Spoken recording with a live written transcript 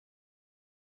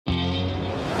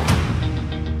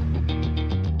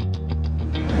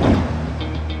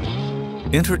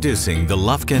Introducing the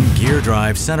Lufkin Gear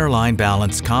Drive Centerline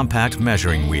Balance Compact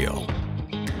Measuring Wheel.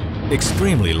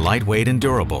 Extremely lightweight and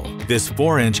durable, this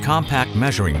 4-inch compact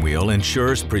measuring wheel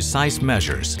ensures precise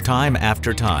measures time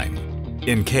after time.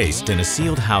 Encased in a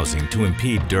sealed housing to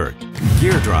impede dirt,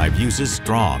 Gear Drive uses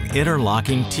strong,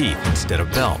 interlocking teeth instead of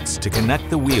belts to connect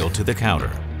the wheel to the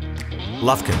counter.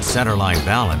 Lufkin Centerline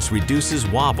Balance reduces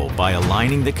wobble by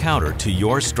aligning the counter to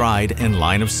your stride and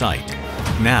line of sight.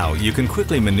 Now you can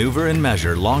quickly maneuver and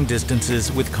measure long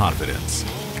distances with confidence.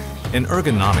 An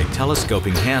ergonomic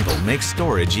telescoping handle makes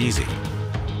storage easy.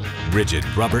 Rigid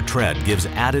rubber tread gives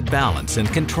added balance and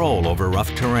control over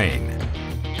rough terrain.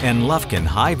 And Lufkin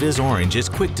High-Vis Orange is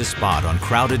quick to spot on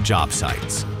crowded job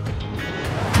sites.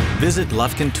 Visit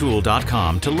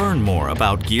lufkintool.com to learn more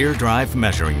about Gear Drive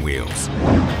measuring wheels.